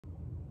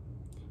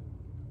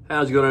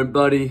How's it going,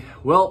 everybody?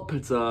 Well,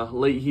 it's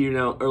late here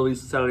now, early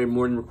Saturday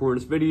morning recording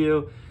this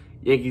video.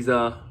 Yankees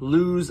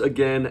lose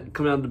again,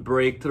 coming out of the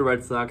break to the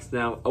Red Sox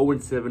now,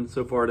 0-7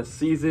 so far this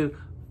season.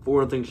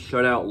 4-0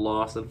 shutout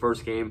loss in the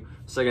first game,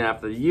 second half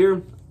of the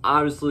year.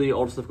 Obviously,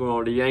 all the stuff going on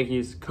with the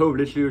Yankees,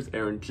 COVID issues,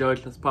 Aaron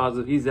Judge, that's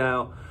positive, he's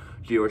out.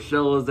 Gio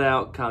Urshela's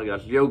out, Kyle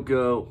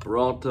Yoko,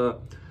 Peralta,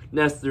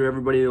 Nestor,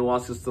 everybody in the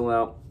loss is still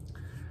out.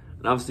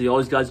 And obviously, all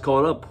these guys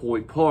called up,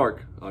 Hoy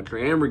Park,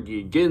 Trey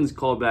Amburgey, Gittens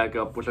called back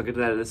up, which I'll get to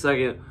that in a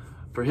second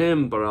for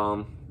him. But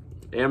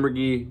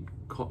Amburgey,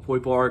 Hoy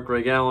Park,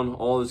 Greg Allen,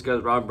 all these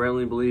guys, Rob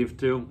Brantley, believe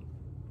too.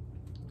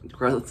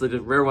 Let's say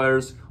just rare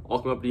writers,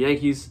 all come up to the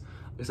Yankees.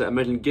 Like I said, I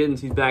mentioned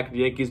Gittens, he's back at the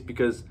Yankees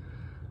because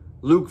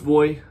Luke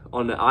Voit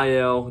on the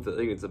IL, I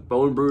think it's a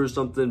bone bruise or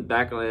something,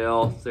 back on the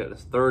IL. It's like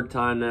his third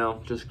time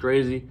now, just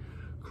crazy.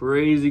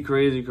 Crazy.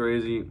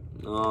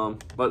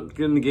 But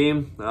getting the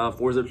game, 4-0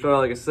 shutout,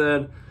 like I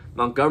said.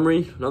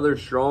 Montgomery, another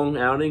strong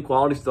outing,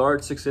 quality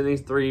start, 6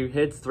 innings, 3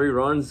 hits, 3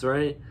 runs,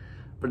 right?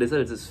 But they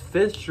said it's his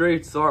 5th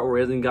straight start where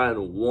he hasn't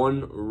gotten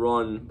 1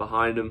 run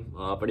behind him.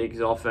 But Yankees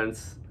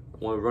offense,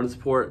 1 run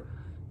support.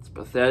 It's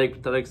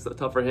pathetic,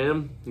 tough for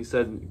him. He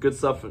said good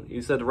stuff.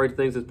 He said the right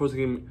things. It's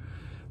pressing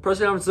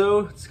him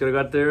so. Just gotta go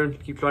out there and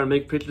keep trying to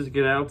make pitches,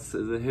 get outs.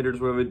 As the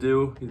hitters, whatever they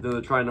do, he's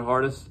doing trying the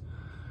hardest.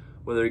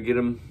 Whether you get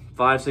him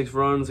 5, 6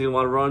 runs, get a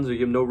lot of runs, or you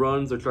give him no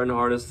runs, they're trying the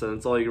hardest. And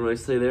that's all you can really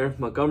say there.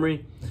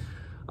 Montgomery.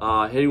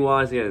 Hitting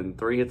wise, again,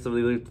 3 hits I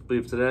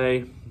believe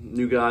today.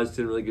 New guys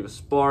didn't really give a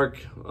spark.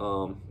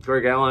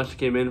 Greg Allen actually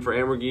came in for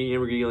Amburgey.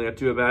 Amburgey only got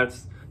 2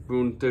 at-bats.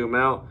 Boone took him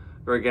out.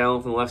 Greg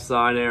Allen from the left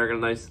side there got a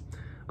nice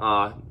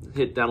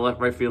hit down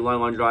left right field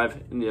line drive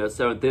in the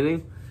 7th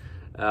inning.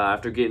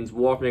 After Gittens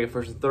walked, making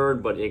first and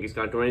third, but Yankees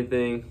can't do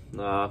anything.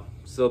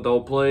 Still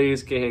double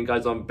plays, can't hit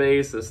guys on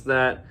base,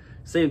 that.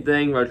 Same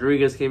thing,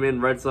 Rodriguez came in,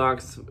 Red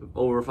Sox,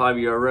 over 5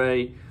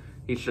 ERA.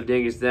 He shut the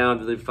Yankees down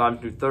to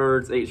 5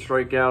 2/3, 8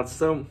 strikeouts.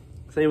 So,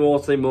 same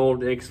old.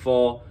 The Yankees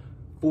fall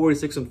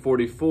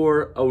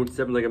 46-44,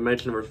 0-7, like I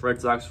mentioned, versus Red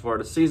Sox for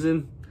the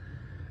season.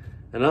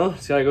 And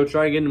just gotta go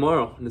try again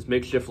tomorrow in this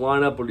makeshift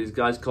lineup with these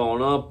guys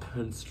calling up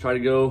and just try to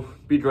go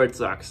beat the Red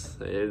Sox.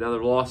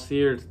 Another loss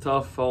here, it's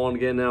tough, falling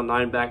again now,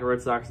 9 back at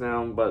Red Sox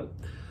now, but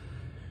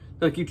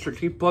gotta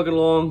keep plugging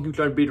along, keep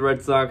trying to beat the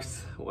Red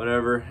Sox,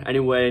 whatever.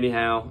 Anyway,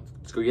 anyhow,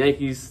 let's go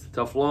Yankees.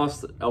 Tough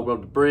loss, open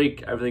up the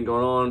break, everything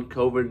going on,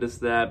 COVID, this,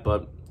 that,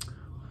 but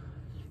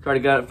try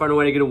to find a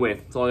way to get a win.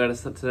 That's all I got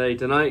to say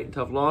tonight.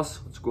 Tough loss.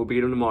 Let's go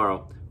beat them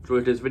tomorrow. If you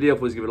enjoyed this video,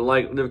 please give it a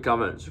like, leave a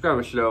comment, subscribe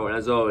to the show, and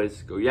as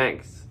always, go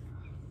Yanks.